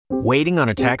Waiting on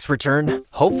a tax return?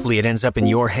 Hopefully it ends up in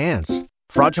your hands.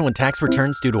 Fraudulent tax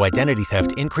returns due to identity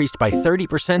theft increased by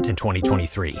 30% in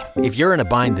 2023. If you're in a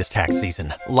bind this tax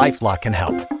season, LifeLock can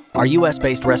help. Our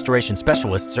U.S.-based restoration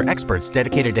specialists are experts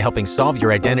dedicated to helping solve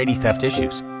your identity theft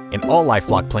issues. And all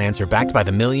LifeLock plans are backed by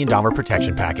the $1 Million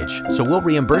Protection Package. So we'll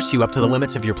reimburse you up to the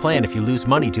limits of your plan if you lose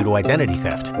money due to identity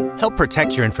theft. Help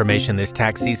protect your information this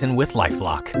tax season with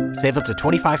LifeLock. Save up to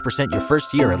 25% your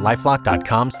first year at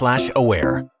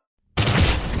LifeLock.com/aware.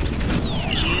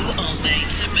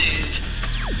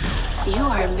 You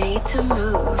are made to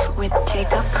move with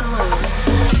Jacob Cologne.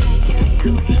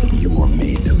 You are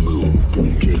made to move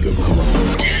with Jacob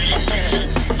Cologne.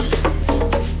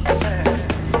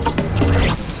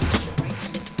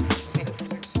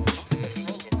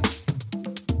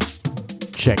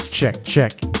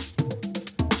 Check.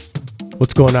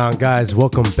 What's going on, guys?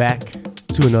 Welcome back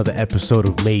to another episode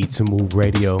of Made to Move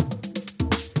Radio.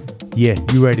 Yeah,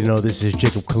 you already know this is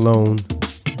Jacob Cologne.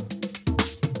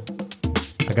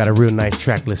 I got a real nice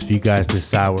track list for you guys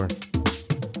this hour.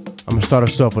 I'm gonna start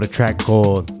us off with a track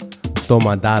called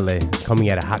Toma Dale,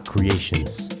 coming out of Hot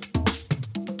Creations.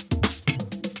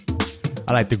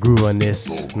 I like the groove on this,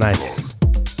 nice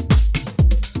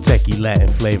techie Latin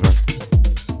flavor.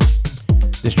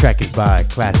 This track is by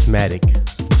Classmatic.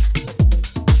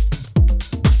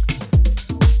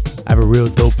 I have a real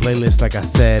dope playlist, like I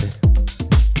said.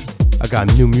 I got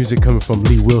new music coming from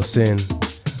Lee Wilson,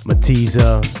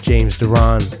 Matiza, James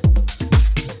Duran,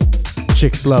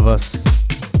 Chicks Love Us,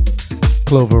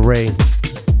 Clover Ray.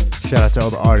 Shout out to all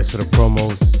the artists for the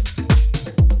promos,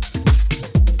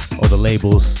 all the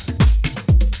labels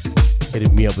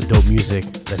hitting me up with dope music.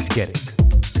 Let's get it.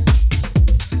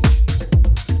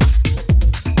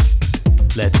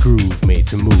 Let's groove, made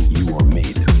to move. You are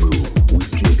made to move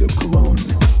with Jacob Cologne.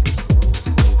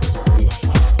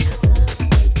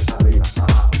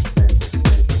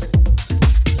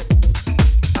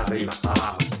 Arriba,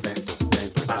 abajo, lento,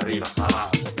 lento, arriba,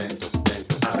 abajo, lento,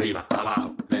 lento, arriba,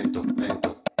 abajo, lento,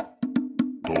 lento.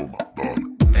 Toma, dale.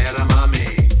 Mira,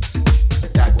 mami,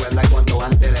 ¿te acuerdas cuando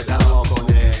antes le dábamos con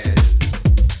él?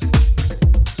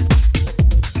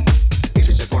 Y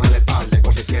si se pone de espalda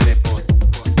porque quiere por.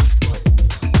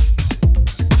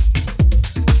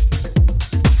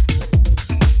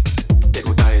 ¿Te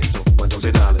gusta esto? Pues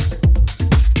entonces dale.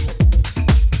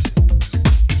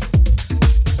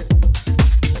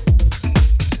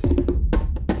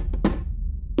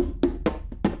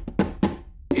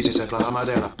 Y si se clava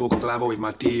madera, poco clavo y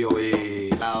martillo y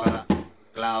clávala,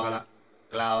 clávala,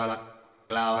 clávala,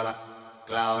 clávala,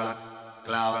 clávala,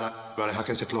 clávala. Pero deja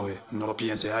que se floje, no lo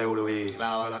pienses, hay uno y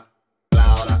clávala,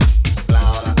 clávala,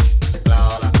 clávala,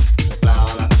 clávala,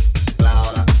 clávala,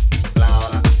 clávala,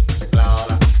 clávala,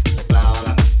 clávala,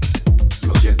 clávala.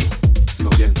 Lo siento,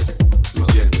 lo siento, lo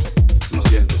siento, lo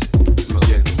siento, lo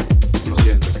siento, lo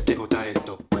siento. ¿Te gusta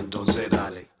esto? Pues entonces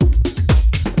dale.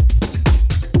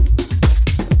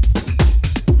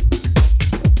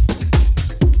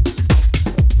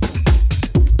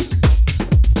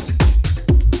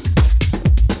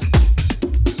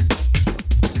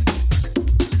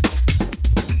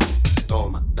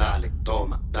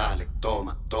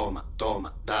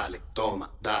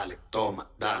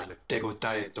 ¿Te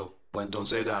gusta esto? Pues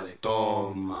entonces dale.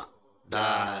 Toma,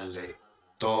 dale,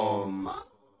 toma,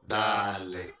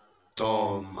 dale,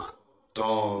 toma,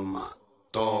 toma,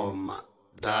 toma,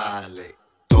 dale,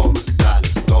 toma,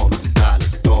 dale, toma, dale,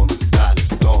 toma, dale, toma,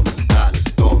 dale, toma,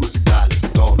 dale,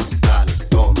 toma, dale,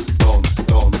 toma, toma,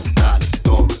 toma, dale,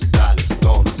 toma, dale,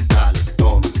 toma, dale,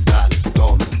 toma, dale,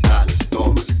 toma, dale,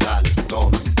 toma, dale,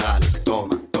 toma, dale,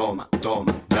 toma, toma,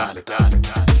 toma, dale, dale,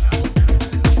 dale.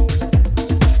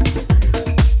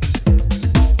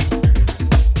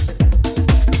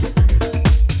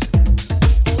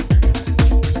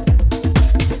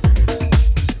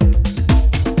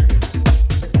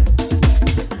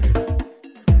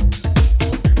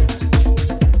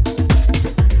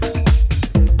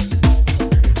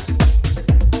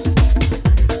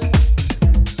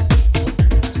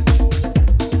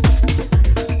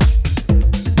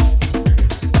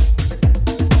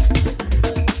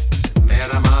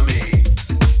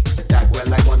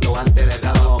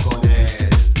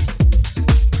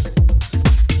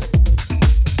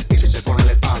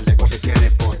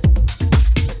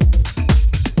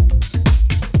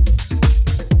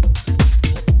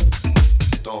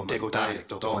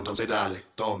 Entonces dale,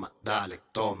 toma, dale,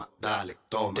 toma, dale,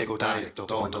 toma. Te gusta esto,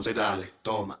 toma, entonces dale,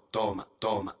 toma, toma,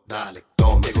 toma, dale,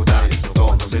 toma. Te gusta esto,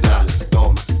 toma, entonces dale,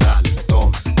 toma, dale,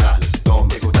 toma, dale, toma.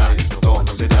 Te gusta esto, toma,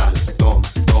 entonces dale, toma,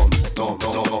 toma, toma,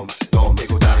 toma, toma. Te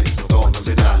gusta esto, toma,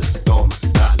 entonces dale, toma,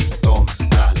 dale, toma,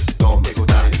 dale, toma. Te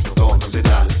gusta esto.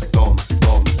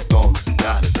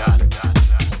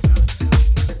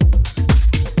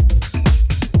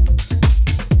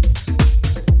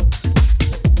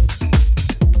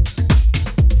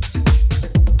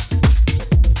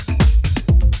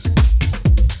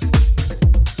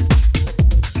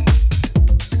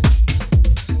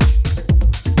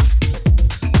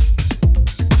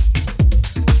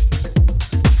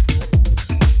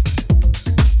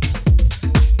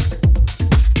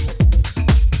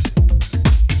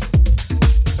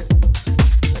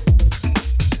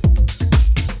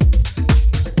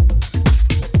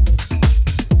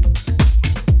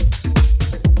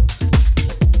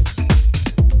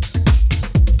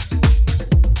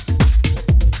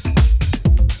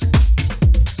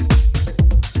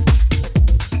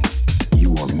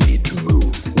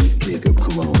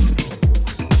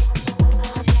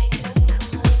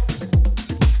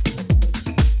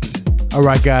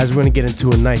 Alright guys, we're gonna get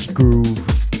into a nice groove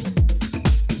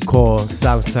called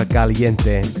Salsa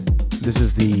Caliente. This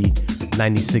is the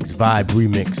 96 Vibe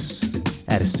remix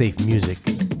at a Safe Music.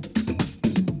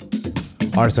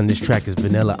 Artist on this track is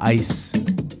Vanilla Ice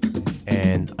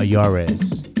and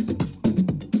Ayares.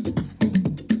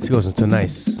 This goes into a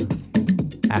nice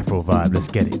Afro vibe. Let's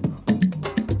get it.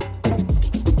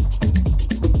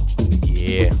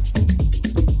 Yeah.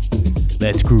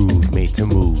 Let's groove, made to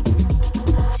move.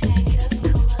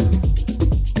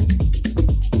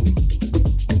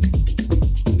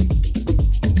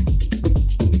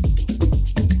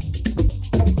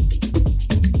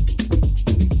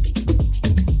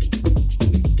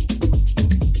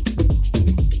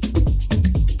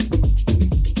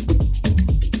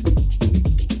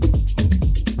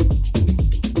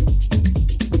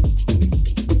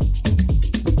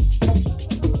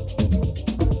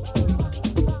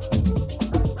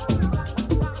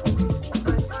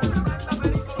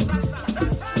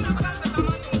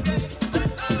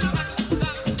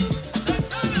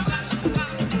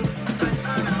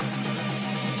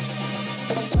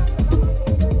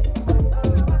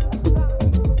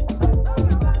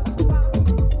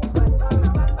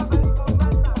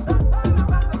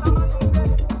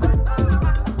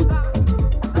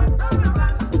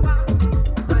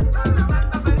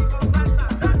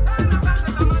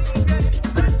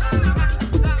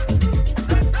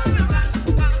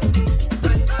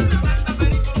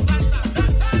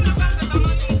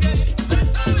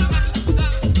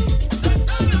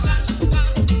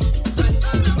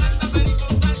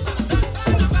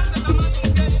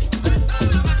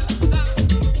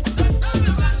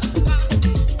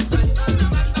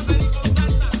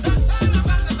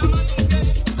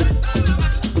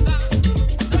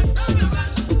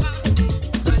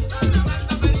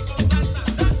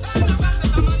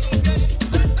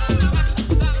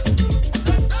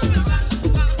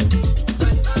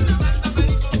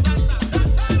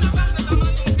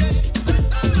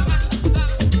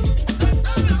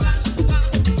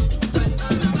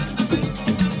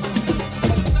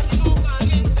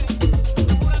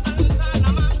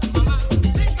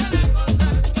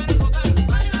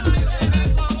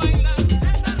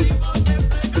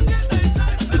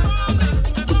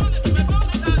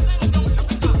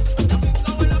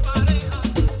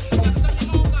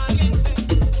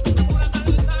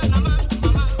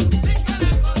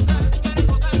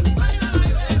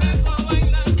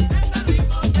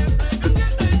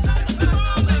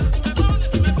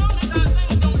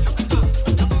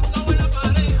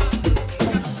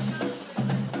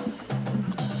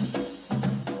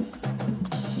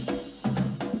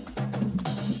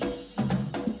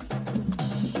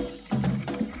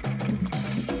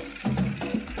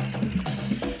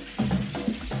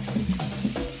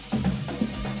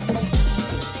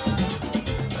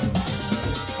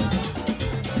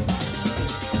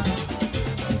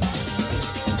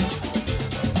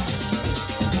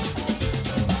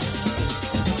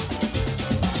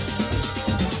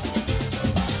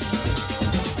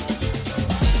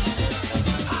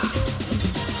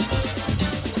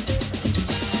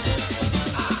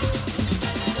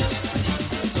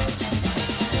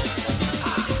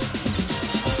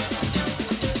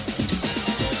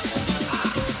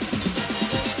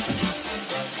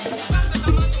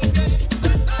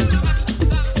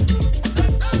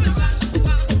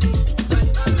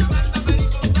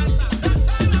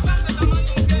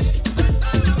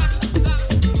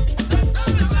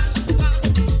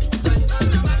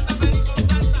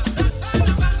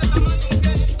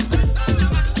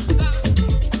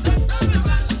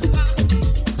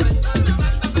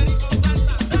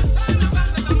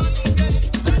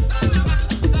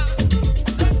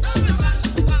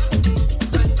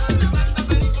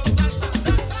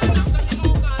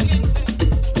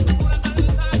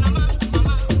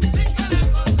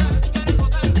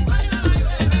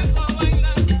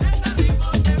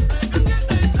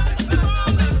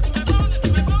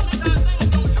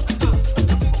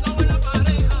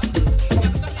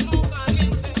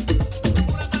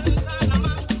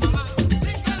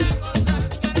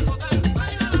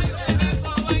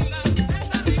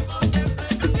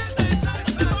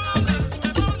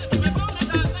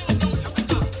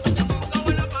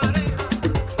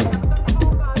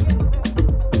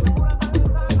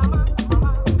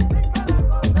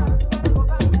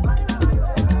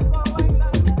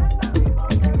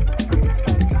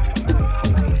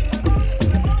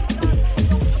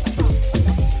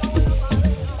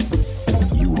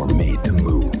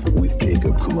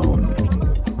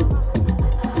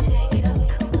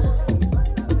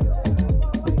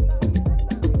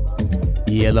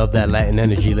 Yeah, love that Latin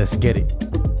energy. Let's get it.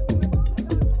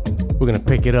 We're gonna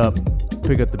pick it up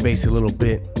pick up the bass a little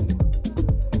bit.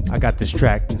 I got this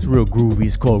track. It's real groovy.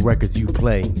 It's called Records You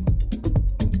Play.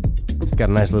 It's got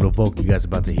a nice little vocal you guys are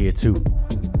about to hear too.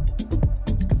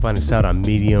 You can find this out on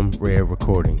Medium Rare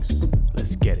Recordings.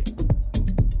 Let's get it.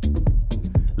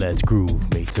 Let's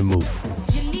groove, made to move.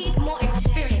 You need more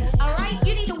experience, alright?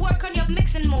 You need to work on your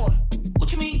mixing more.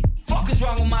 What you mean? Fuck is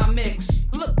wrong with my mix?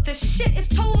 Look, the shit is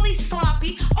totally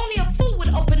sloppy. Only a fool would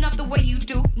open up the way you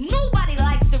do. Nobody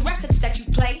likes the records that you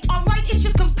play, alright? It's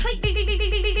just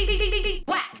completely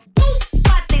whack.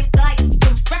 Nobody likes the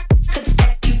records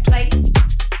that you play.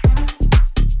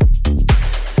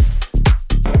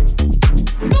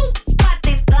 Nobody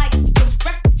likes the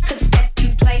records that you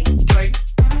play.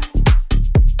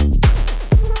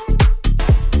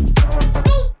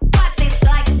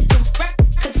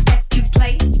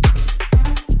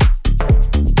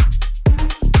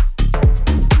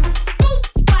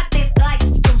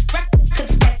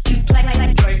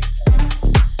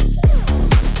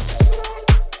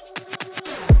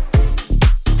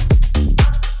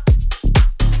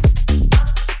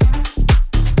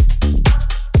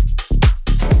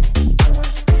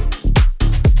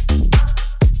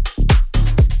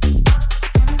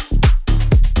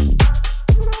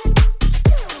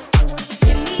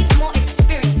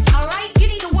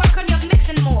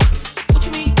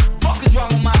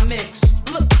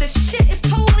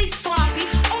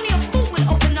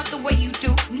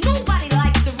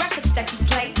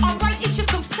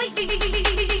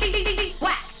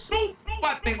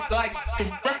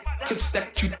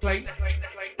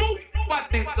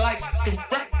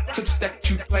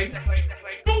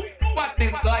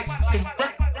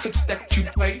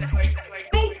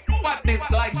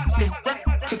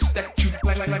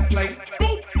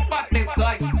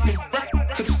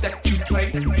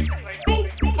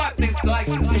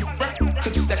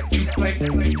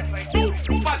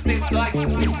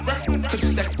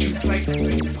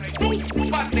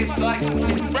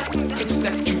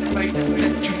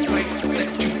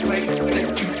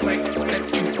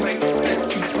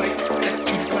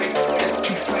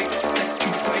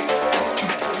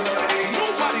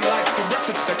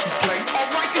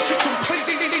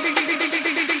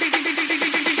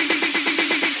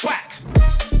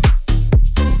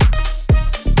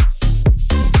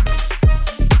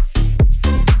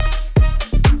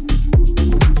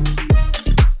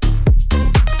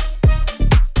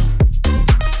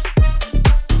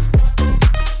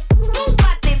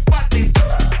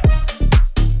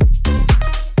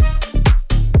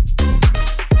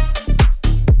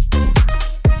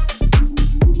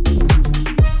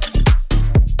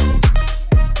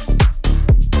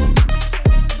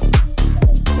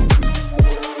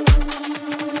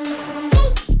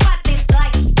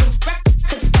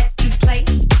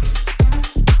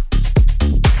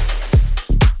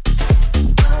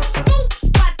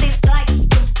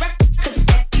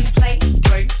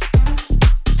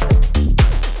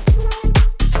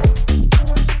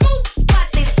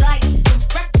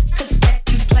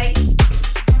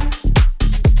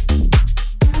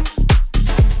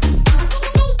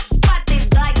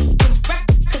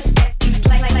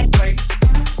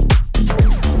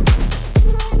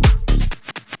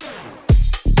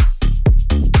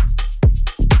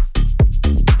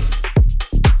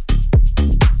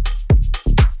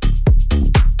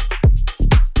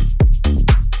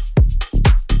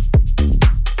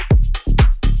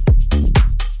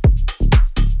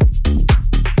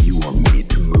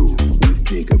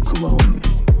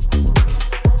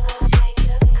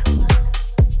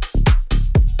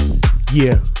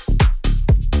 Yeah.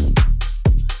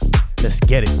 Let's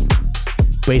get it.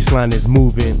 Bassline is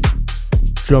moving.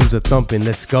 Drums are thumping.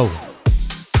 Let's go.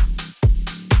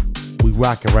 We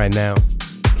rocking right now.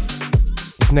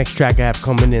 This next track I have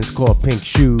coming in is called Pink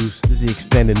Shoes. This is the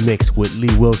extended mix with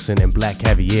Lee Wilson and Black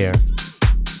Javier.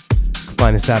 You can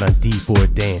find this out on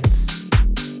D4 Dance.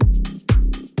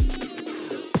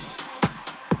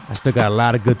 I still got a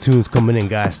lot of good tunes coming in,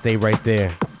 guys. Stay right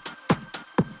there.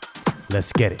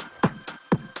 Let's get it.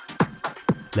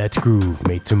 Let's groove,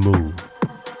 made to move.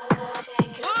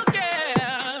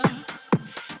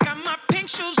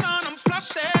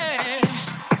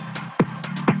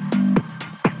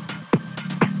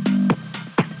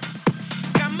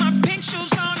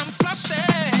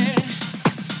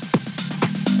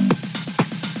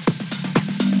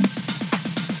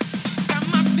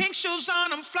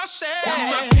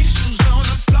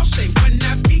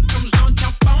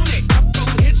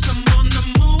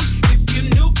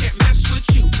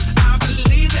 I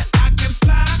believe that I can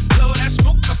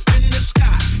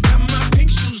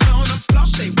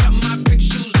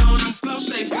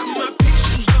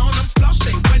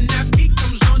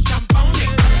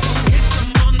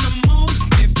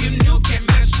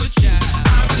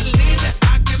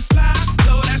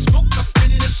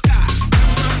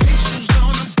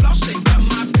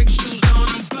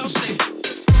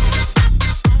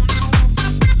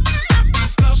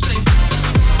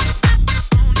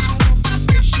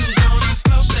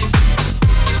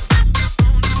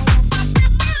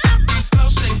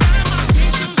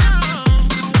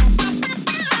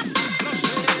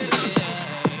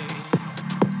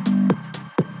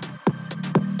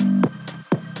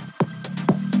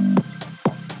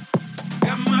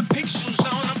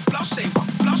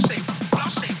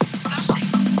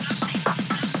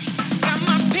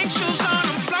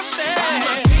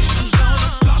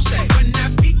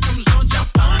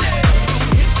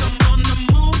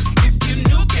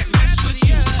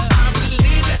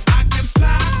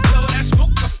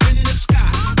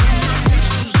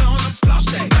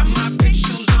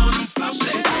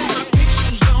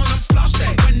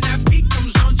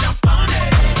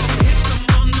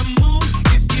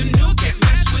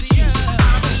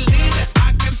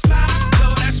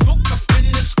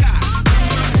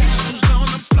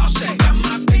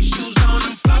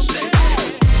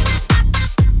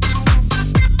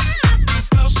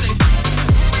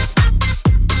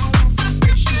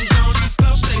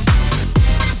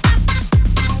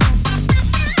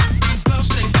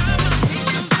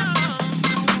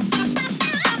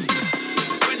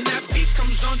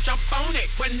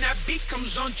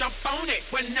it.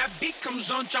 When that beat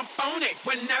comes on, jump on it.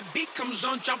 When that beat comes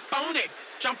on, jump on it.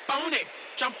 Jump on it.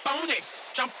 Jump on it.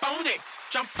 Jump on it.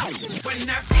 Jump on it. When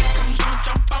that beat comes on,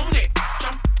 jump on it.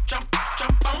 Jump, jump,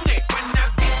 jump on it. When that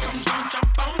beat comes on,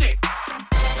 jump on it.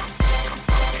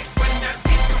 When that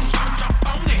beat comes on, jump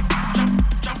on it. Jump,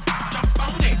 jump, jump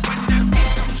on it. When that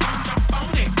beat comes on, jump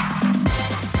on it.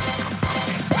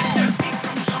 When that beat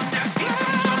comes on, that beat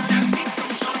comes on, that beat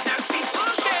comes on, that beat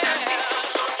comes on, that beat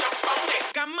comes on, jump on it.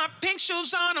 Got my pink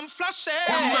shoes on, I'm flossing.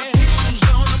 Got my pink shoes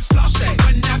on, I'm flossing.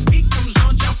 When that beat comes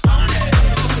on, jump on it.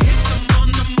 Hit some on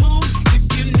the move. If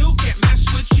you knew, can't mess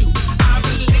with you. I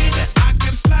believe that I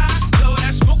can fly. Blow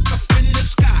that smoke up in the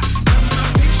sky. Got my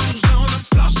pink shoes on, I'm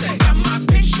flossing. Got my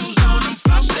pink shoes on, I'm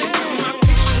flossing. Got my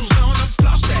pink shoes on, I'm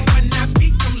flossing. When that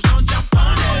beat comes on, jump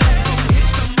on it. Hit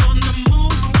some on the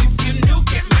move. If you knew,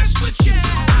 can't mess with you.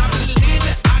 I believe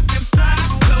that I can fly.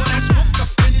 Blow that smoke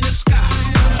up in the sky.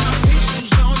 Got my pink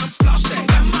shoes on, I'm flossing.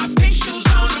 Got my pink shoes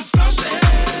on, I'm flossing.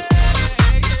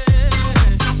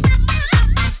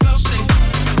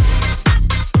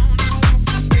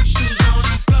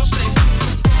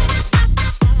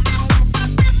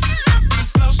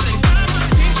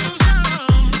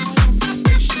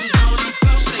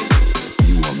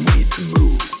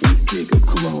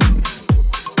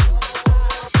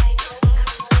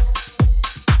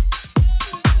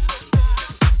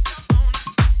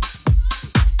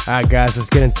 Alright guys, let's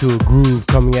get into a groove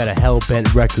coming out of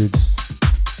Hellbent Records.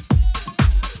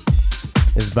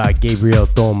 It's by Gabriel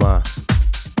Toma.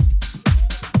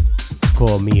 It's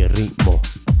called Mi Ritmo.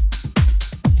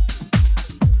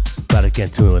 About to get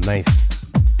into a nice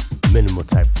minimal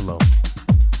type flow.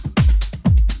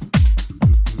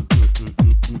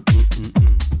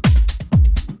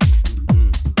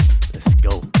 Let's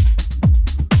go.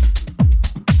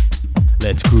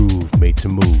 Let's groove, made to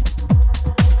move.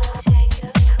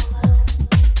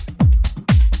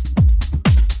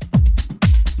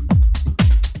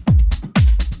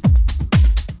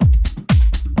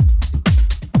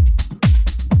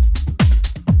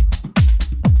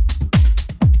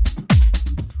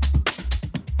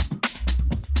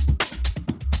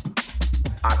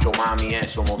 Mami,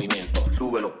 eso movimiento,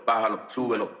 súbelo, bájalo,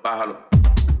 súbelo, bájalo.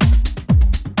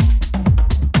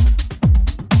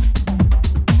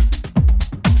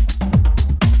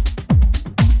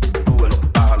 Súbelo,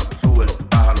 bájalo, súbelo,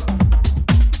 bájalo.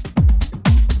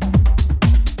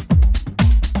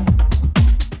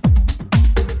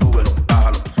 Súbelo,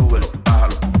 bájalo, súbelo,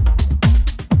 bájalo.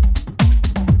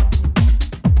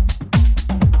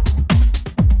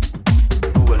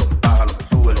 Súbelo, bájalo,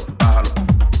 súbelo, bájalo.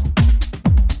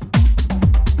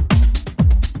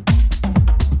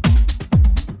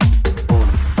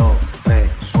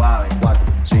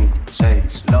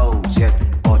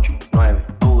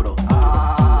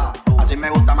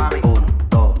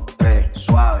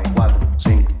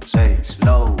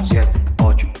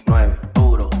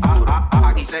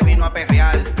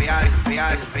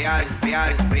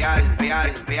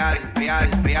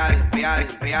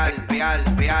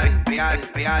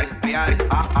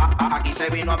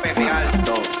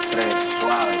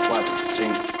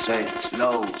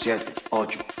 7,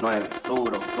 8, 9,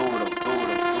 duro, duro, duro,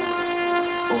 duro.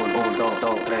 1, 2,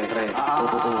 2, 3, 3.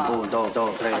 1, 2,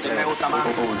 2, 3, 3. Así me gusta más.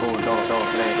 1, 2, 2,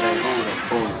 3, 3, duro.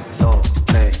 1, 2,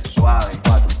 3, suave.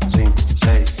 4, 5,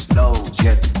 6, slow.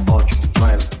 7, 8,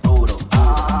 9, duro,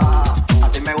 duro.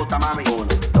 Así me gusta, mami. 1,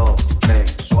 2,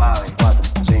 3, suave. 4,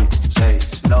 5,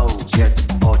 6, slow. 7,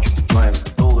 8, 9,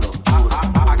 duro, duro.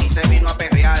 Aquí se vino a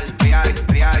perrear, real,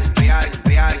 real, real,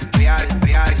 real, real, real,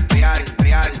 real, real, real,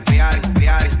 real, real,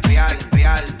 real,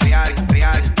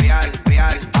 real, real,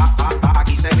 real, real.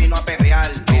 Aquí se vino a perrear,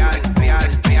 real, real,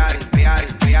 real,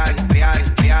 real, real, real,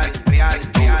 real, real,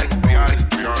 real, real, real.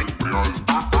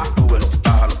 Súbelo,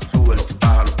 bájalo, súbelo,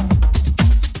 bájalo.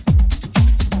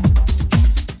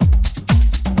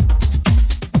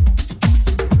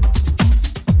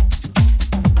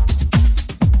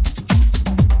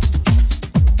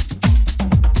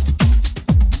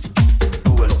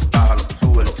 Súbelo, bájalo,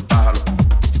 súbelo, bájalo.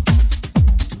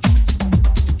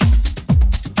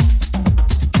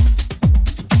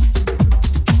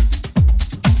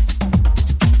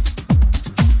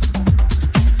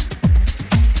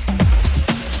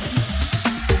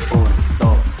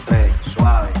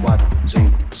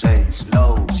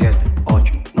 Slow, 7,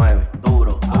 8, 9,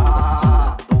 duro,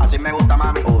 duro. Así me gusta,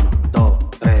 mami. 1, 2,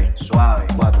 3, suave.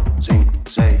 4, 5,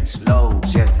 6, slow.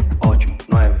 7, 8,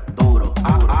 9, duro,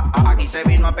 duro. Aquí se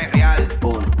vino a perrear.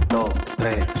 1, 2,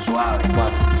 3, suave.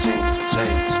 4, 5, 6,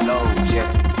 slow. 7,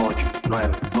 8, 9,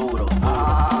 duro,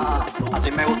 duro.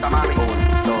 Así me gusta, mami. 1,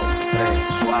 2, 3,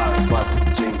 suave. 4,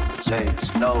 5, 6.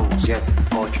 6, low, 7,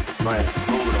 8, 9,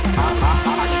 duro.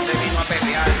 Aquí se vino a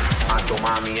perrear. Macho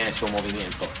mami, eso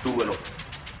movimiento. Súbelo,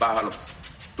 bájalo,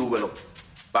 súbelo,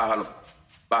 bájalo,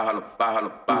 bájalo,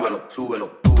 bájalo, bájalo,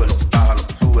 súbelo, súbelo, bájalo,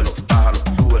 súbelo, bájalo,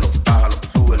 súbelo, bájalo,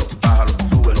 súbelo, bájalo,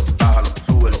 súbelo, bájalo,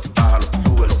 súbelo, bájalo, súbelo,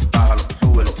 bájalo, súbelo, bájalo, súbelo, bájalo, súbelo, bájalo, súbelo, bájalo, súbelo, bájalo, súbelo,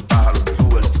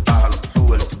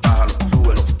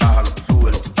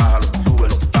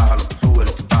 bájalo,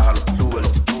 súbelo, bájalo,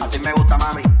 súbelo. Así me gusta,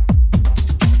 mami.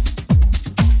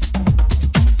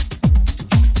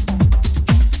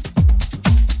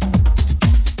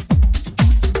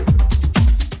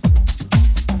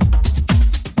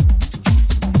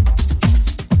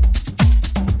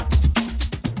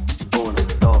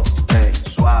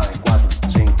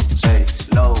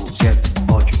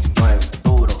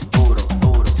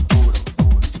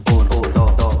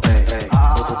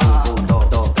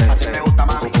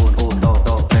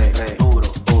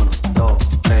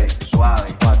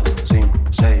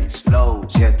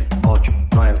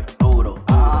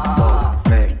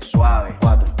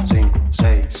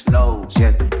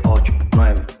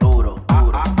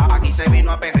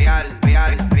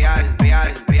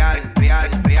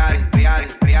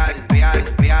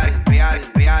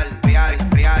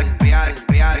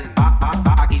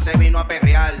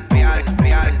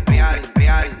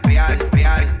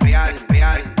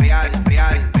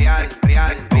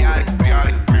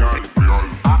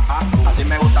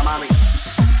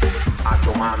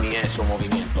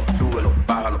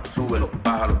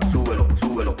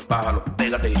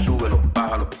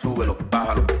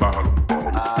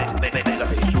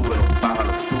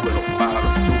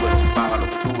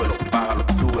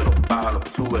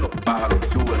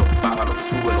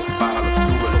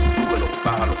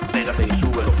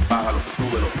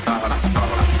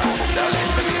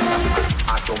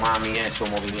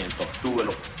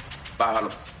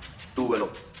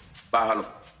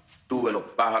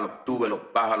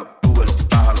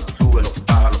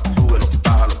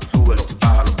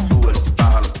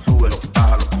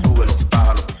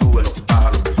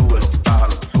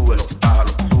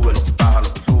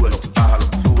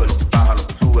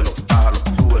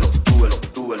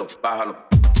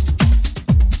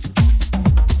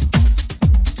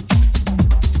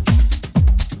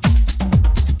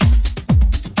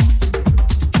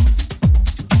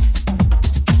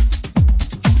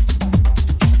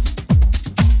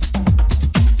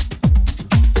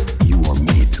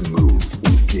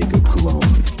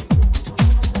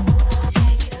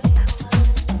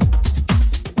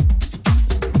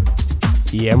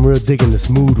 Yeah, I'm real digging this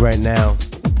mood right now.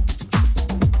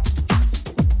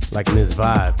 Liking this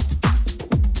vibe.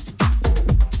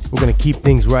 We're gonna keep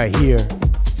things right here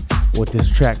with this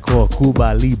track called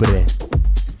Cuba Libre.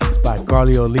 It's by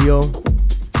Carlio Leo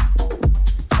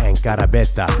and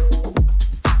Carabetta.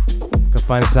 You can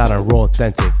find us out on Raw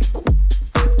Authentic.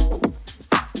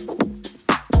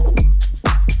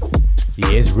 Yeah,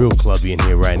 it's real clubby in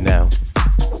here right now.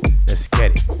 Let's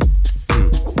get it.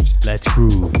 Let's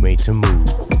groove, made to move.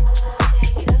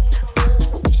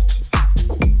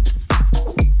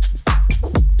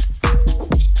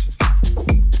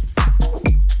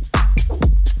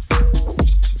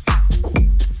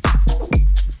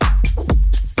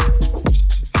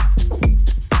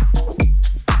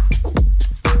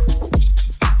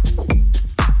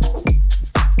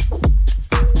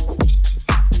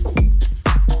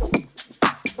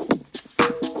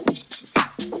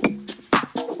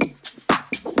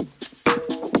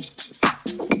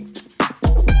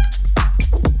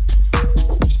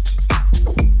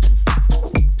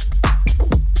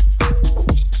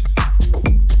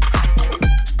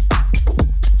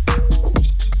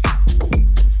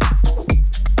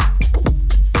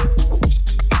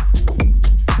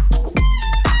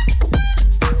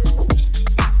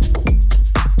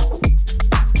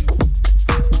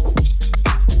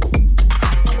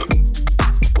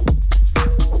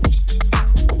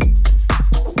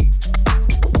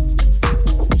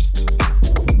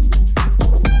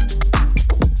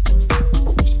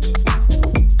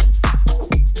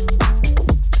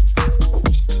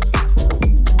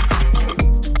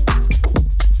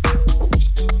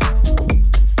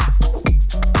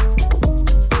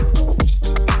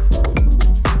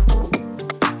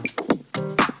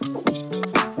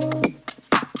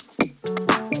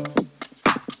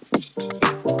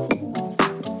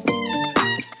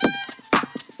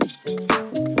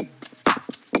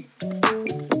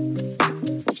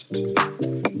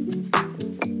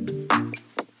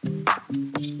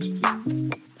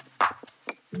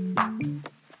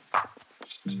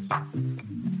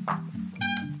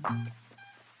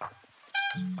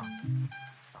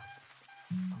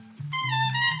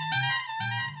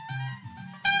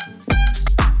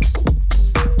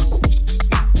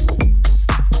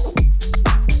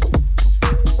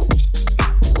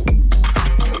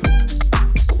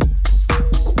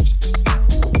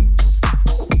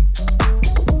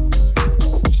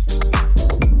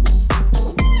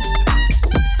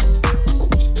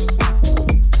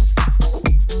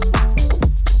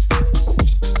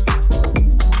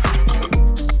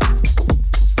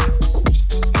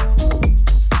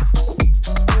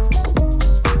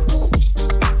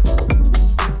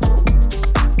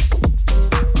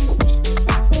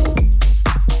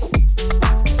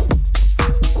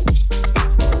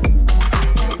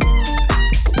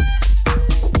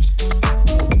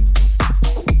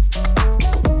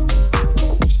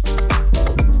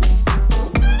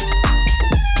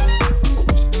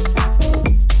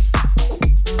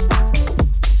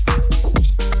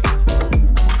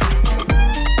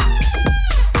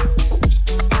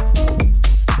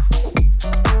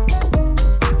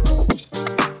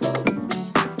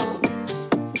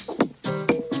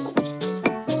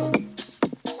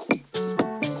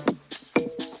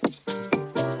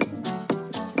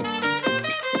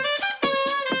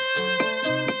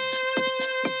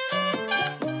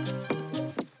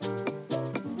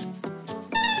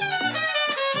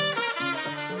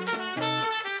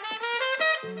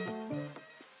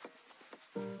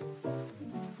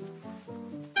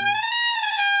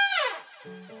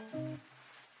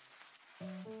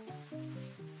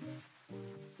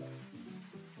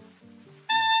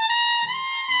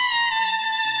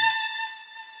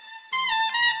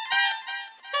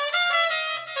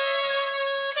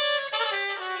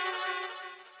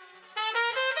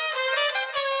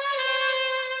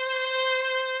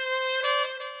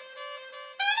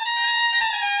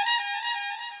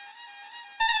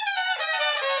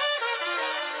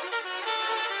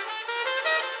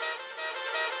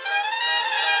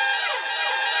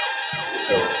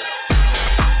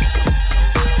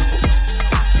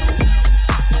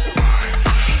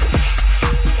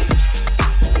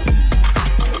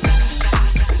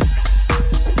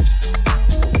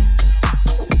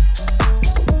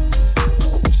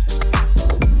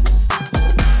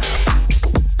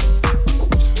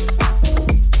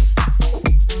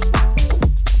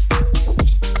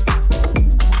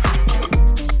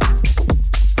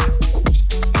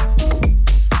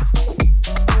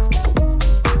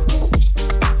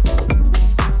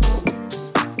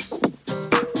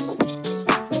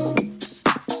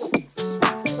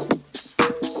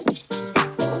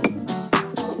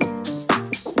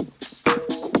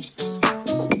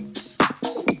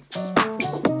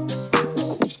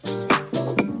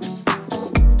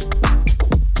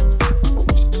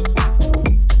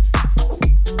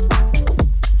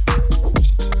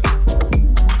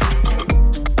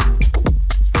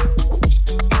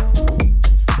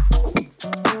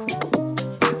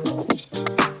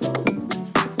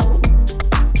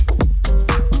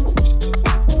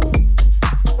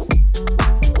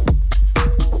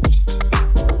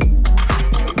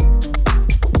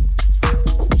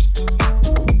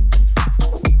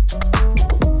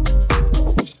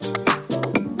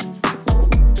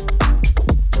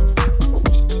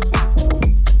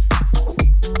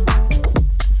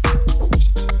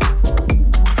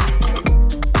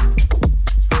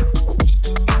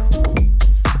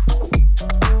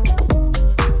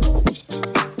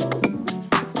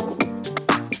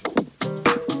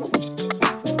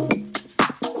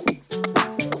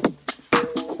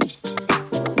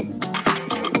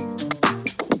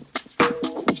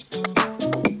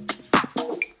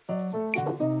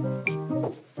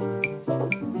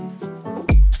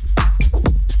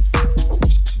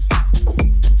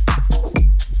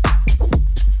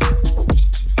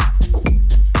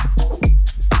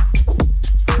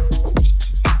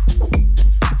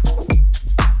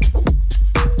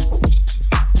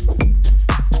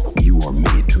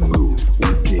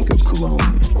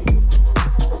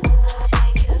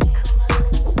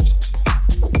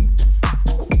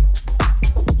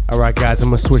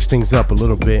 gonna switch things up a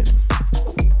little bit.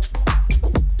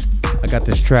 I got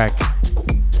this track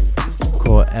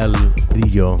called El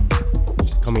Brillo,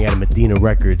 coming out of Medina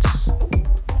Records.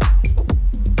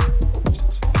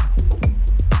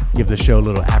 Give the show a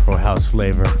little Afro house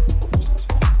flavor.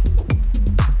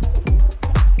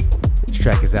 This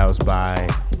track is out by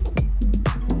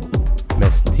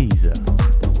Mestiza.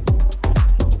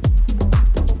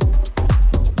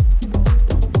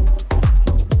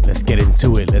 Let's get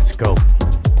into it, let's go.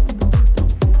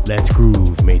 Let's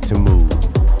groove, made to move.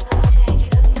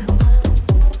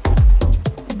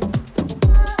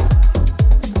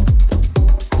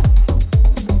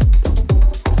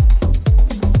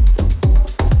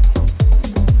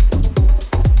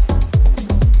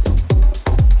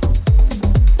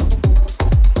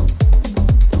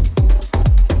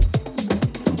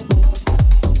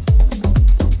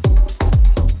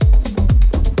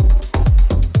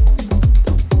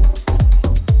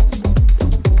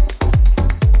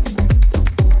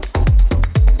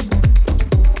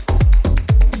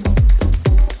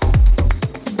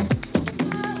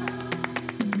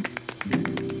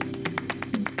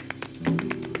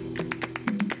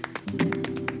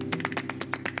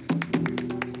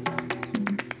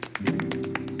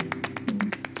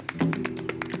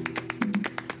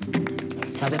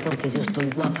 ¿Sabe por qué yo estoy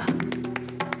guapa?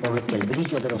 Porque el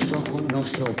brillo de los ojos no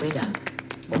se opera,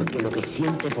 porque lo que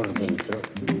siente por dentro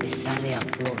te sale a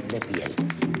flor de piel.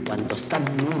 Cuando estás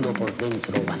nulo por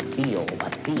dentro, vacío o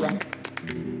vacía,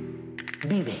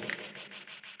 vive.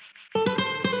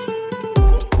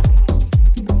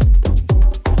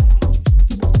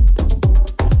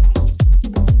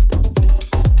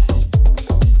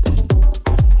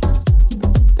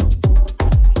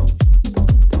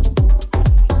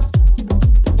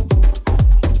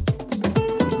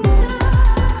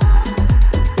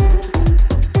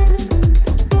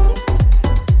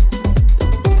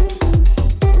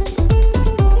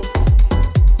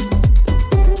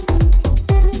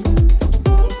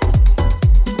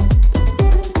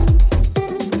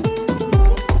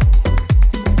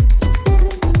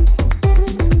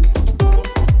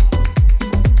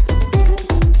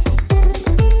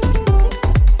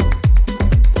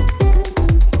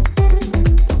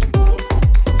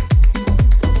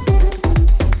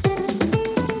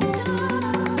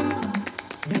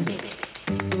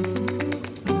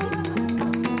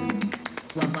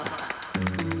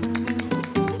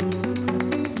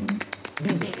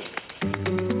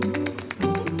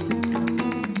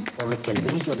 Porque el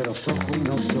brillo de los ojos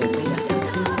no se opera.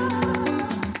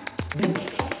 Vive.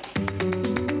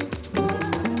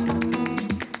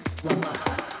 Guapa.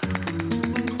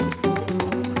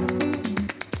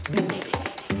 Vive.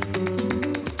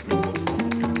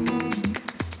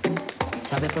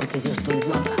 ¿Sabe por qué yo estoy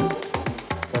guapa?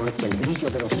 Porque el brillo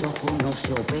de los ojos no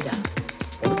se opera.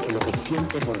 Porque lo que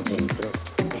siente por dentro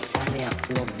te sale a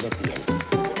flor de piel.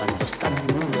 Cuando estás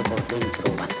nulo por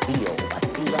dentro, vacío o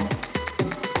vacía,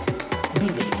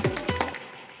 vive.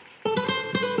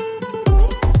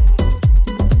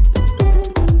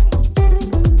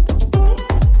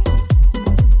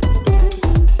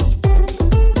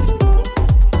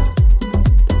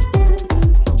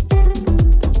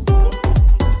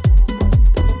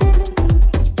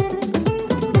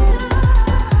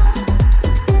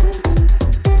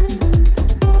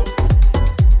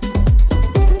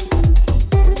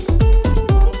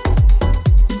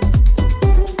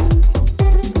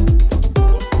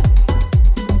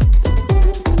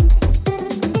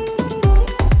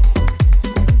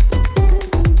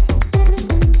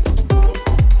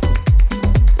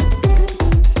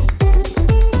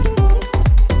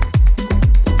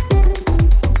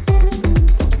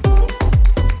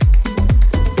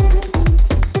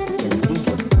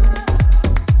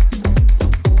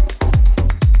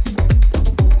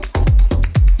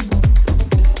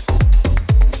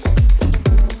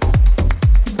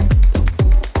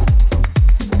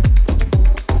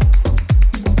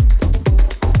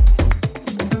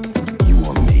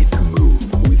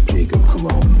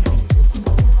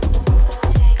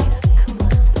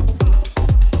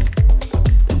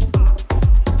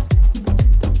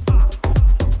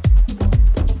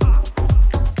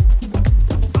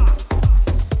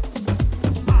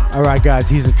 Alright guys,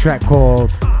 here's a track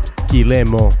called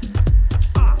Guillermo,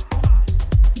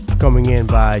 coming in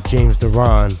by James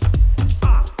Duran.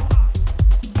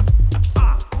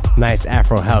 Nice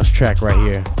Afro house track right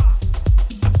here.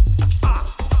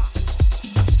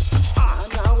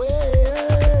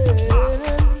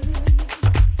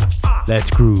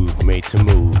 Let's groove, made to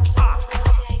move.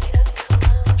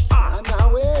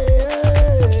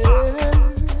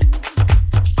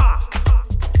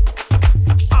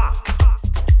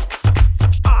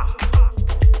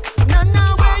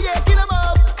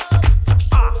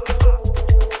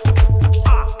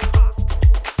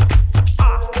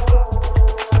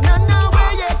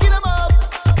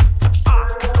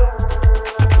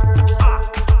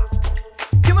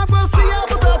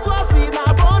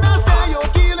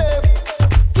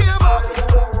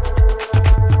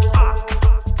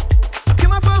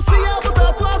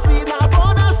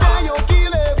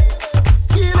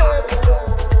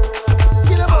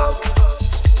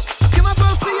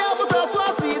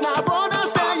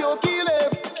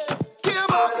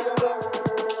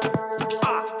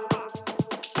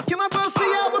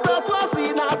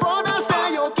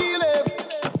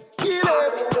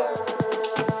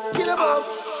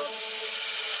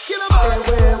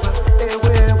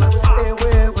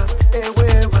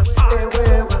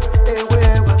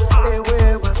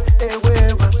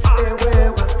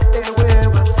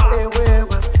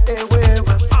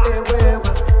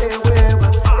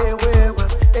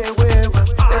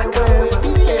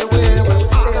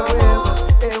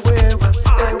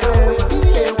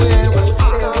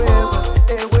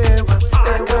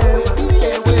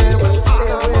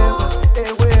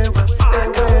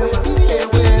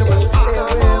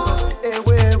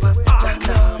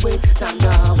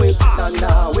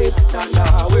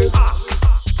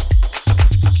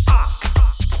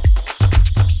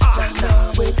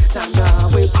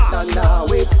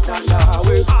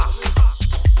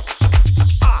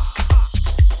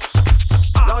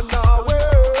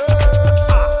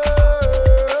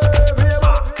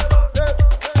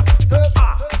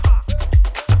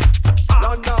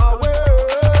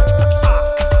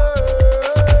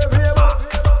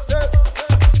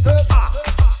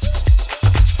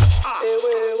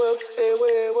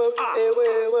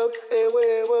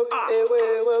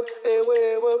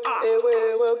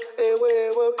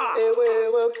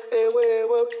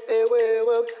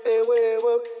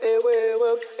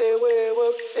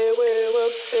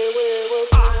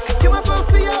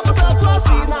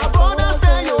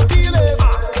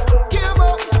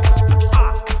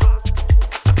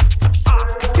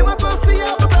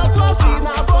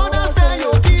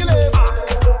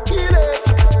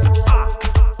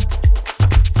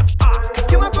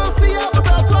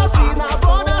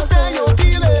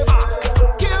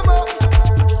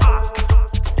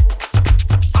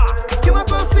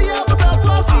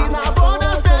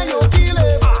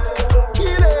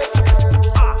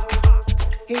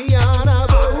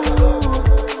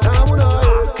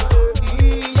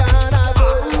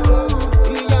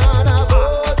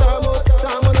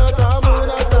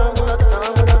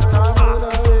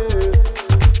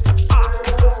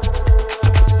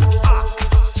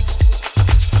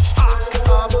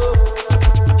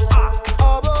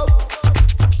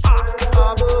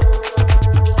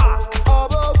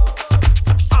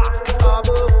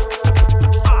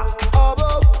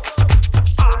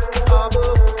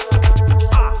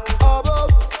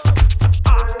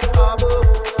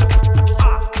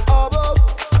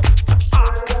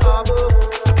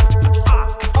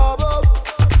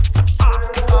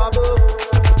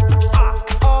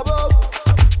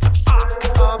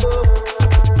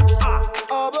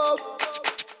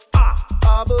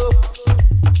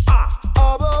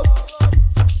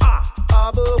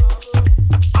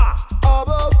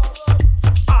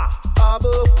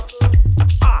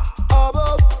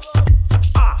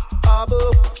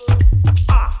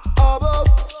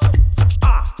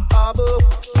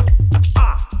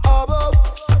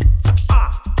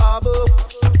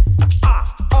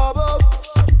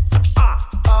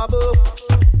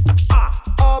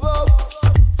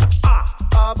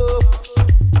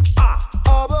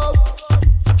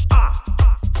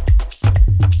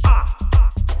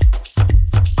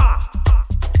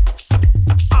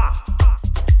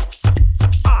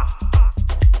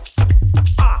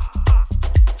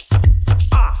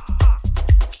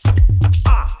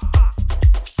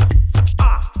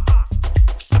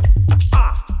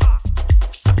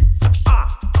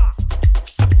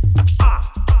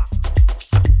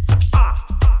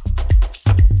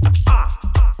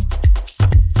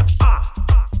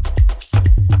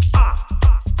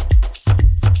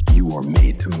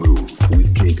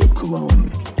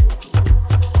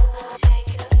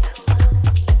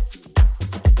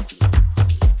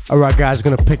 Alright guys,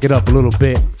 gonna pick it up a little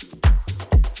bit.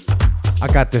 I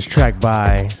got this track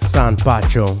by San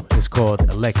Pacho. It's called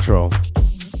Electro.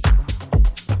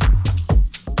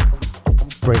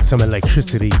 Bring some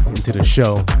electricity into the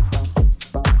show.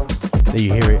 There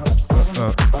you hear it.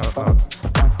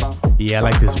 Yeah, I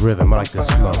like this rhythm, I like this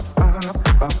flow.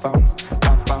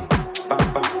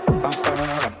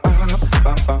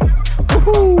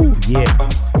 Woohoo! Yeah.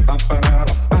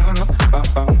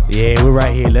 Yeah, we're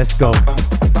right here, let's go.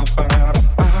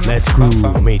 Let's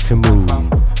groove, made to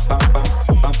move.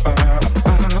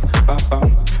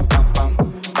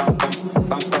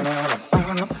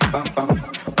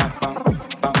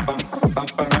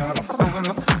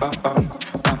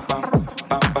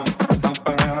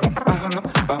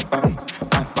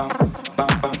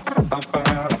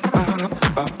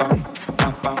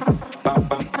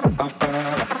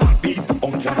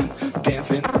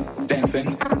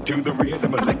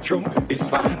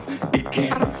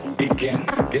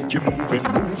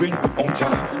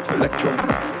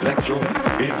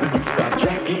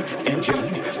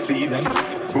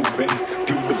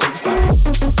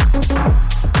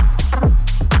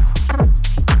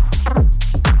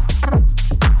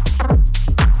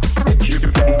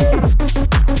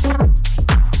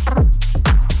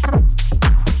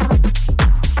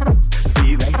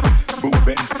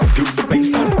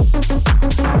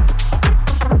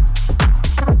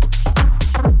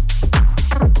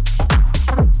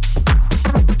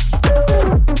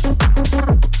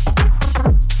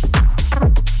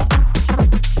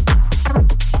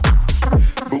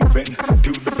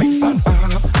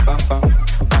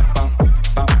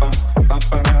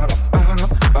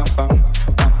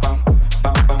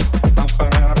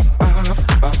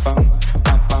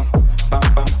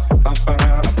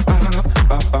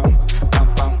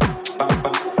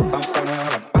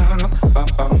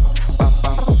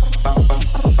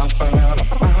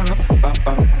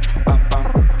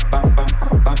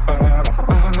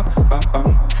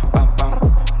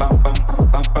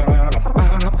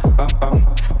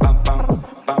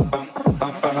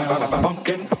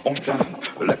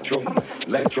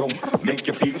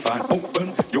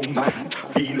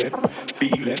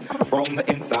 from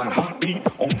the inside, heartbeat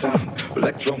on time.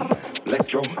 Electro,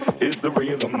 electro is the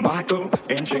rhythm. Michael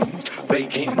and James, they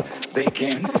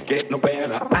can get no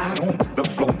better out on the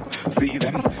floor. See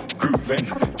them grooving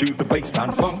to the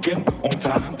bassline, funkin' on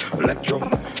time. Electro,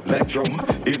 electro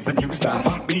is the new style.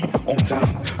 Heartbeat on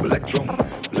time. Electro,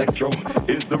 electro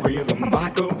is the rhythm.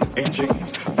 Michael and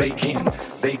James, they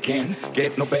can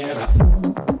get no better.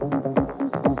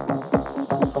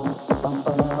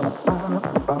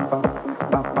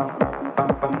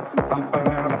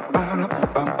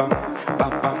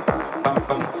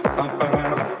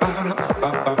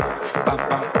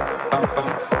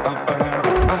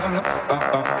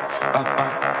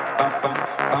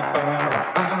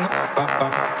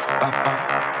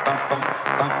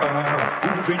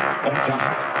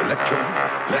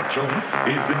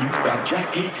 Is the new style.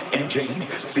 Jackie and Jane,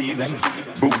 see them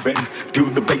moving to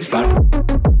the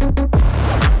bassline.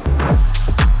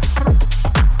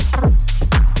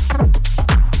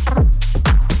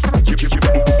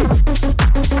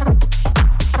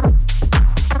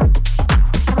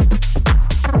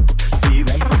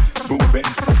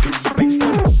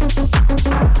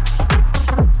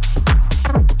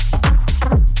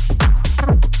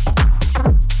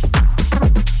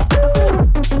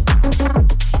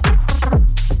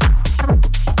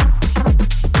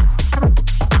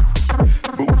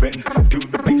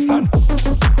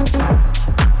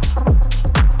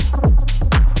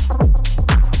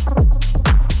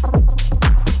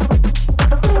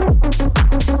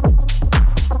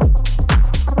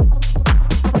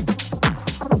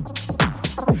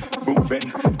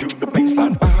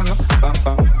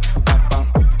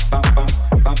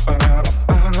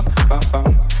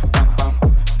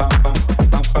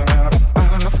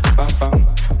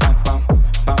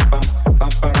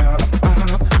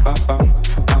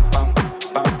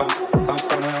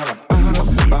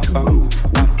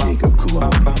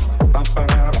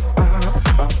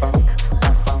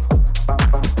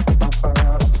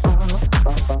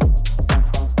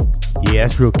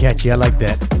 That's real catchy. I like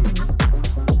that.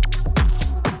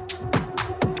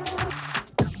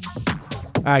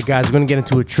 Alright guys, we're gonna get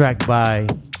into a track by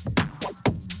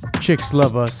Chicks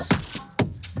Love Us.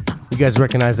 You guys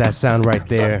recognize that sound right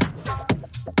there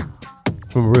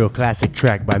from a real classic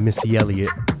track by Missy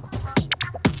Elliott.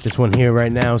 This one here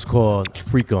right now is called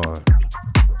Freak On.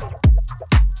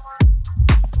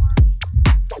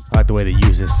 I like the way they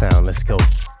use this sound. Let's go.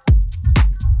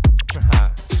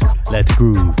 Let's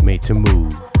groove, made to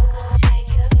move.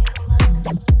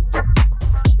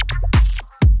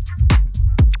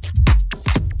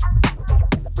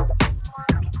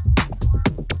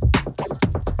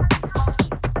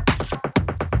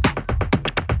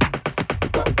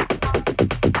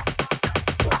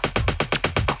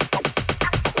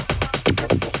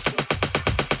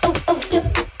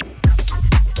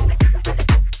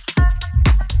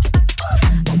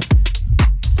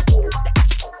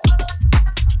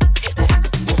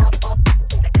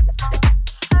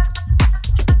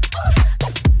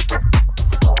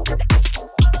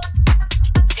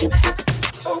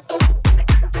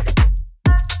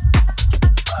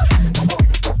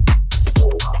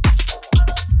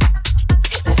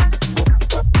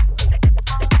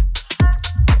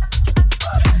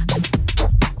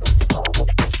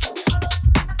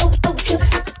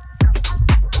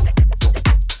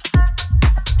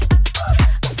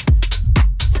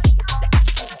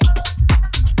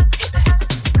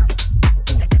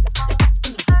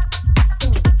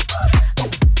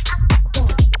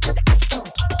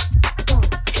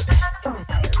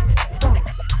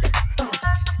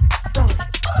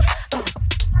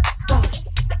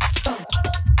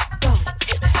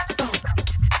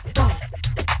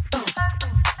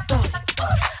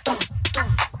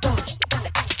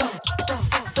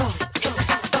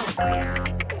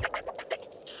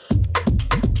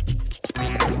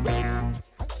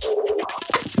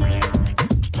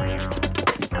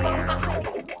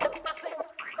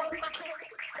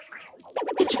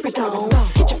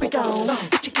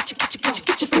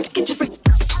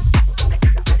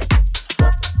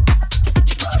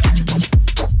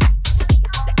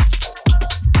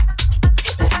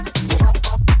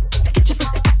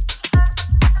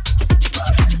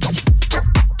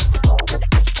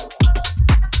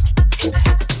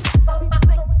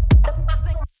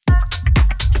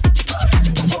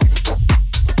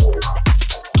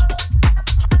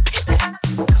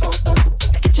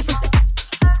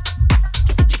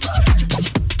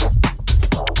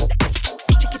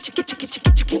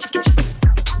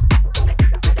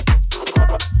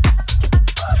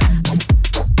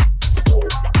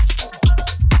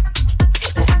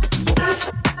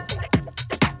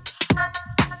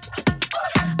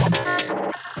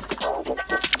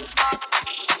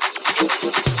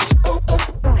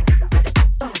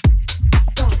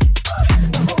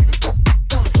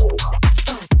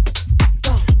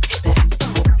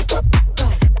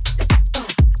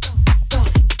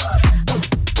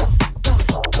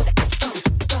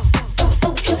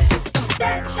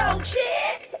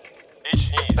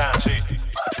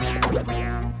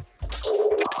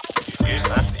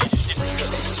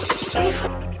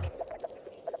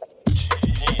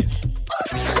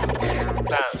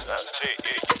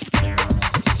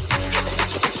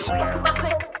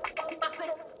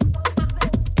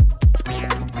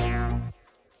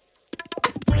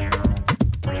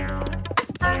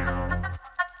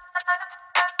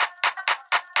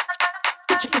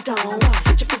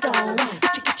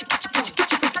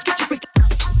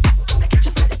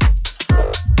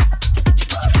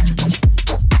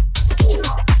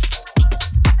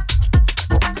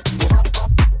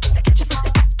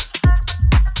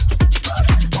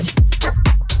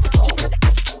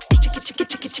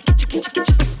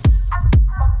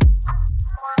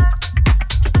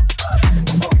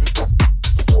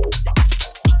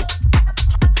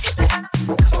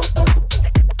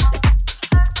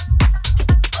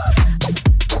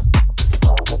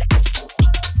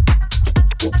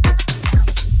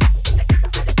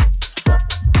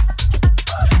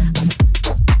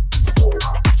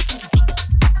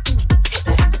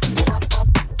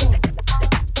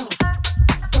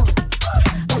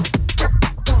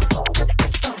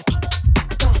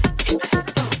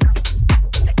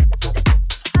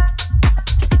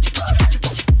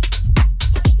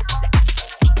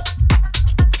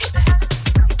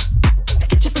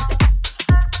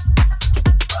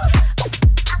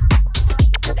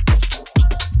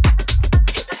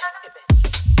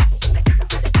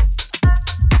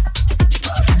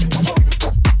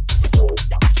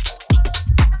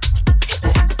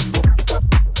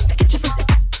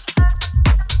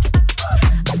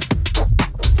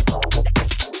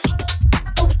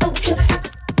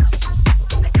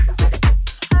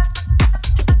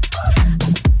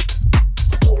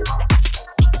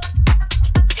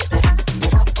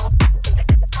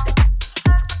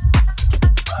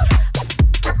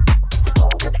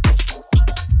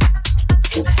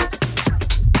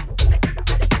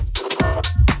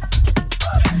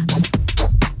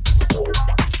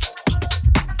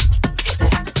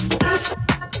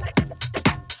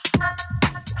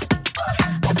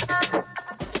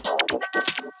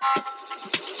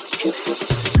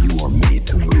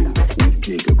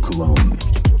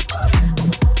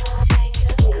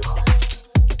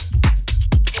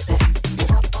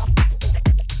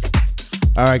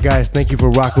 Alright guys, thank you for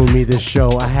rocking with me this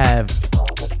show. I have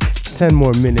 10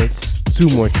 more minutes, 2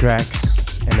 more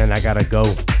tracks, and then I gotta go.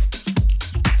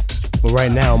 But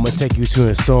right now I'm gonna take you to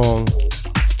a song.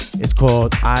 It's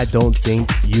called I Don't Think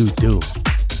You Do.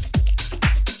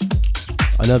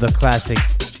 Another classic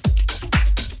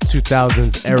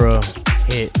 2000s era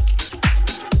hit.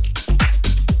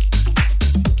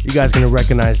 You guys gonna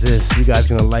recognize this. You guys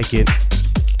gonna like it.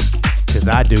 Cause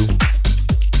I do.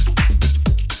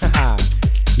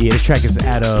 Yeah, this track is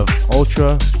out of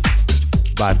Ultra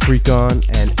by Freakon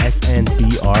and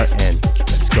SNBRN.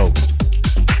 Let's go.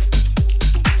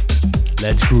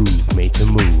 Let's groove, made to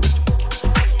move.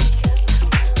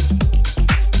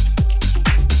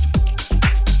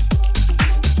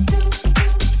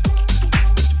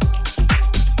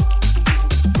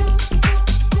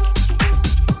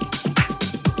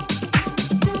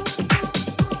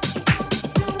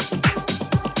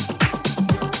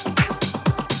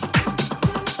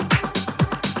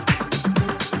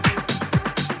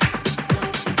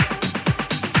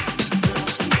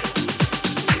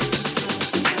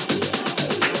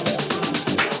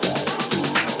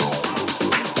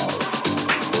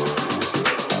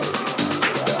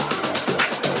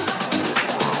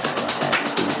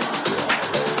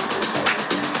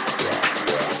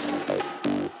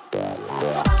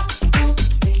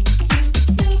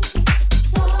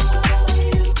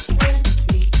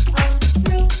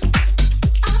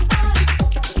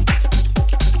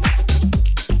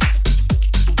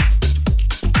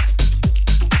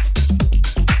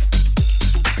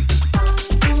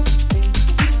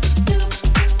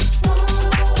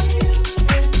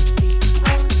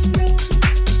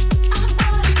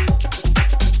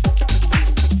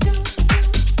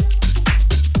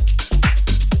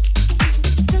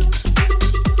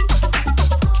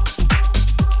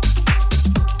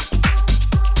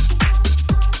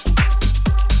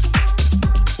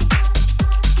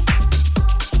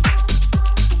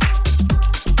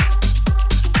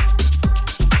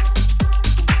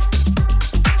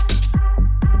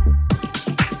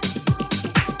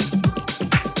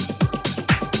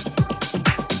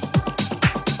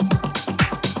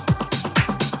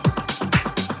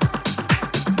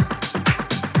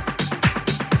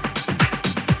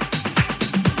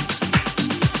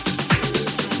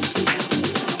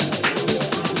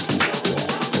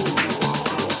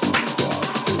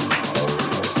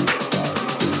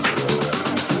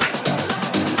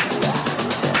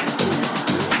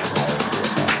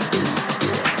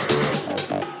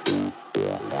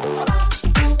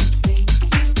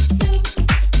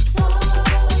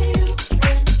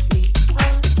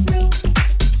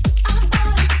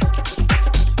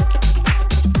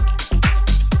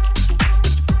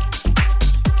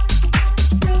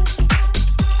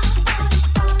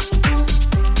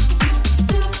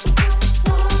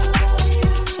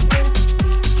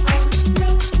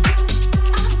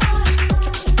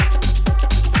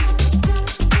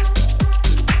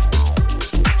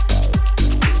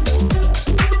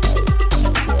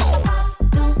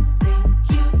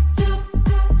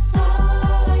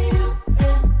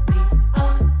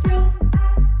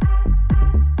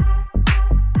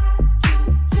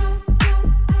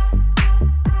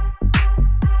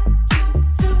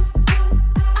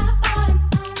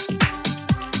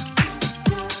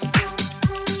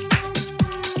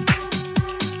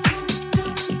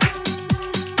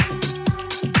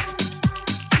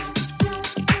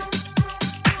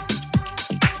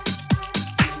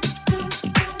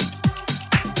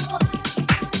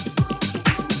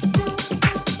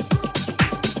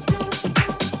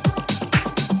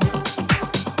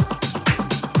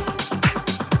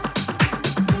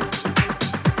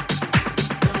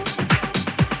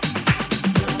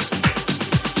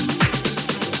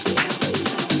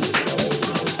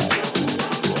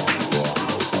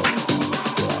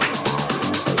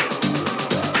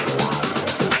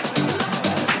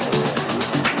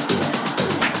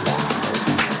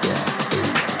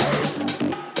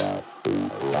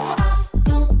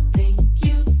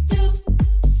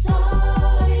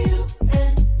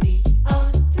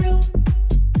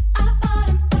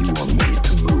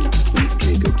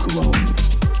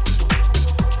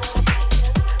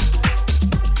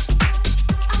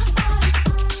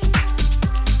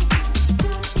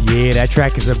 Yeah, that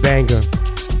track is a banger.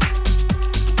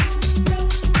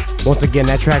 Once again,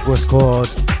 that track was called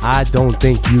I Don't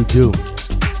Think You Do.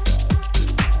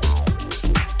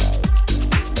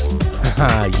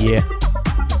 Haha, yeah.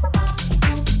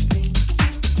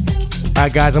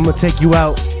 Alright guys, I'm gonna take you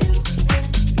out.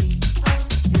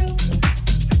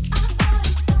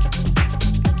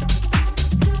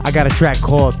 I got a track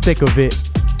called Thick of It.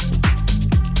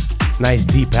 Nice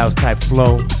deep house type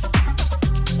flow.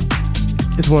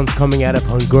 This one's coming out of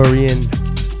Hungarian.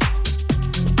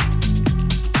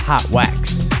 Hot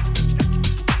Wax.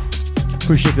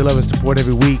 Appreciate the love and support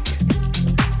every week.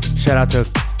 Shout out to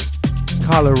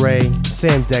Carla Ray,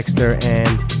 Sam Dexter, and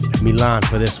Milan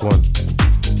for this one.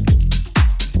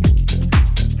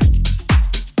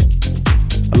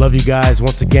 I love you guys.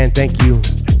 Once again, thank you.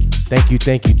 Thank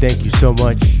you so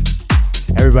much.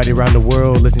 Everybody around the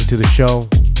world listening to the show.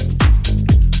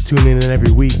 Tuning in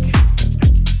every week.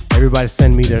 Everybody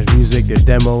send me their music, their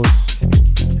demos.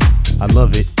 I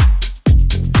love it.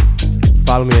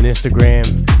 Follow me on Instagram.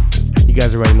 You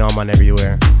guys already know I'm on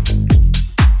everywhere.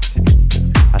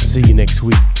 I'll see you next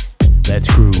week. Let's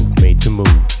groove, made to move.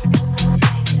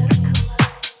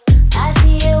 I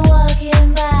see you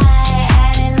walking by,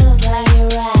 and it looks like you're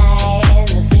right in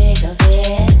the thick of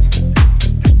it.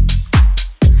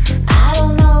 I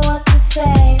don't know what to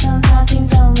say, sometimes things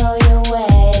don't go your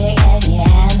way, and you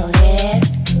handle it.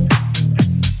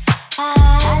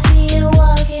 I see you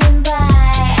walking by,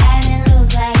 and it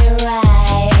looks like you're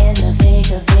right in the thick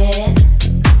of it.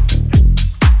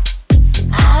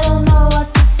 I don't know what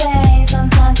to say,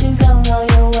 sometimes things don't go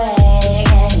your way,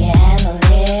 and you handle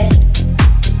it.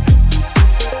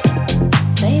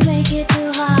 They make it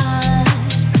too hard.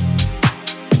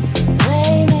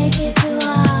 They make it too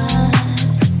hard.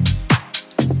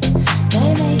 They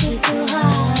make it too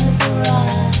hard for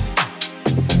us.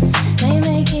 They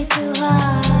make it too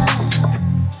hard.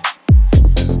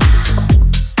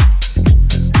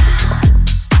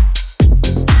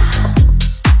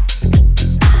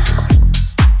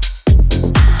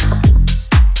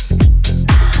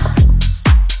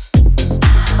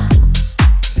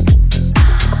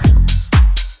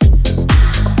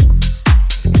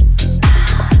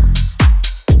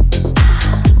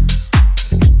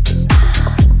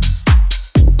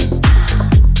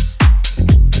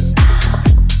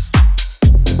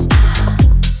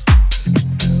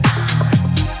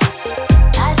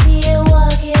 I see you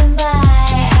walking by,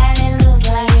 and it looks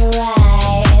like you're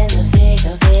right in the thick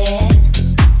of it.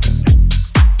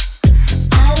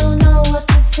 I don't know what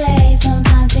to say,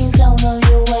 sometimes things don't go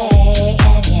your way,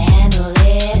 and you handle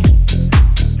it.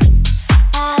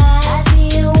 I see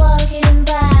you walking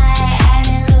by, and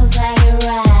it looks like you're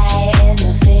right in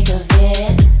the thick of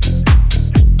it.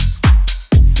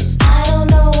 I don't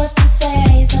know what to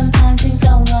say, sometimes things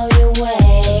don't go your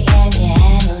way, and you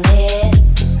handle it.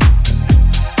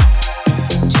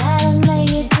 Try to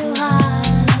make it too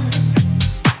hard.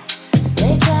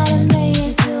 They try to make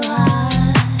it too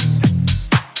hard.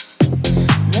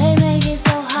 They make it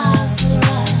so hard for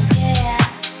us, yeah.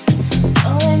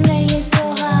 Oh, they make it so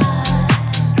hard.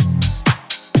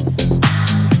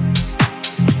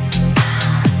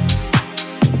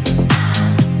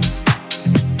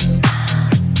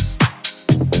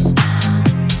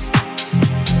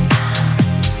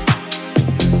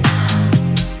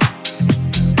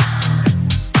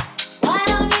 Why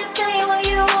don't you take what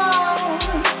you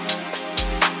want?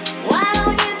 Why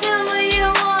don't you do what you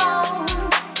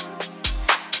want?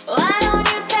 Why don't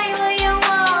you take what you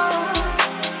want?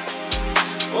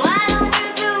 Why don't you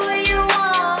do what you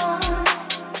want?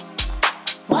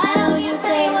 Why don't you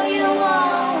take what you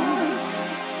want?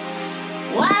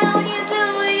 Why don't you do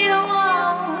what you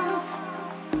want?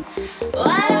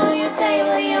 Why don't